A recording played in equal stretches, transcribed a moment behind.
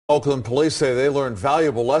Oakland police say they learned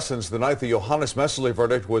valuable lessons the night the Johannes Messerly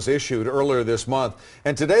verdict was issued earlier this month.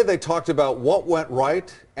 And today they talked about what went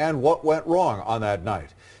right and what went wrong on that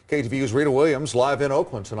night. KTVU's Rita Williams live in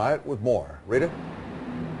Oakland tonight with more. Rita?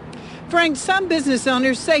 Frank, some business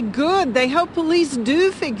owners say good. They hope police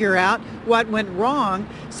do figure out what went wrong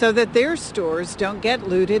so that their stores don't get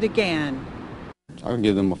looted again. I can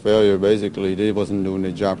give them a failure, basically. They wasn't doing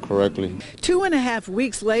their job correctly. 2.5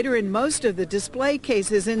 weeks later, and most of the display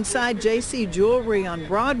cases inside JC Jewelry on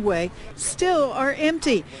Broadway still are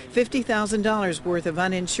empty. $50,000 worth of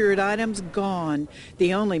uninsured items gone.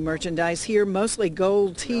 The only merchandise here, mostly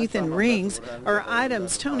gold teeth and rings, are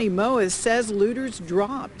items Tony Moeuth says looters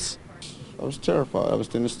dropped. I was terrified. I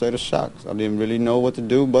was in a state of shock. I didn't really know what to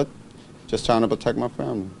do, but just trying to protect my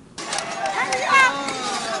family.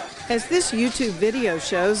 As this YouTube video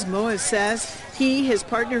shows, Moeuth says he, his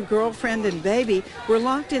partner, girlfriend, and baby were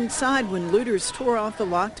locked inside when looters tore off the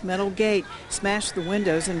locked metal gate, smashed the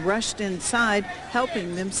windows, and rushed inside,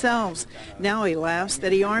 helping themselves. Now he laughs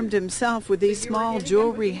that he armed himself with these small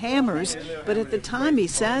jewelry hammers, but at the time, he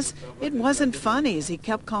says, it wasn't funny as he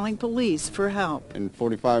kept calling police for help. In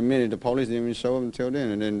 45 minutes, the police didn't even show up until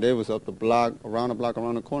then, and then they was up the block, around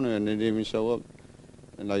the corner, and they didn't even show up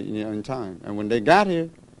in time. And when they got here,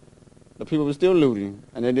 the people were still looting,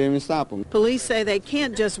 and they didn't even stop them. Police say they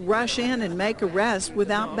can't just rush in and make arrests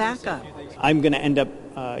without backup. I'm going to end up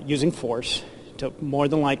using force to more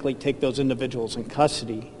than likely take those individuals in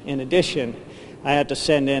custody. In addition, I had to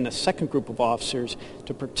send in a second group of officers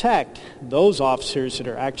to protect those officers that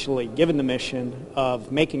are actually given the mission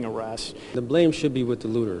of making arrests. The blame should be with the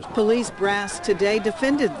looters. Police brass today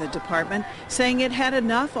defended the department, saying it had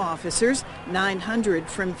enough officers, 900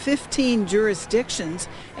 from 15 jurisdictions,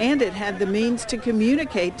 and it had the means to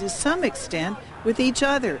communicate to some extent with each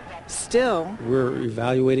other. Still, we're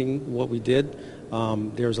evaluating what we did.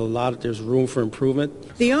 There's room for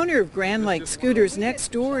improvement. The owner of Grand Lake Scooters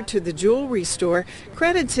next door to the jewelry store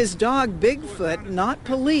credits his dog Bigfoot, not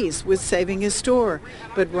police, with saving his store.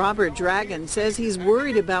 But Robert Dragon says he's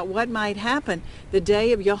worried about what might happen the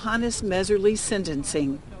day of Johannes Messerly's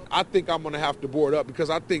sentencing. I think I'm going to have to board up because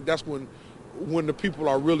I think that's when the people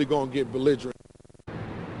are really going to get belligerent.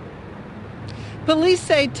 Police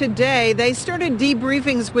say today they started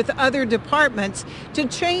debriefings with other departments to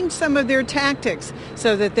change some of their tactics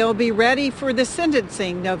so that they'll be ready for the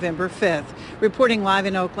sentencing November 5th. Reporting live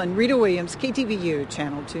in Oakland, Rita Williams, KTVU,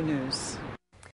 Channel 2 News.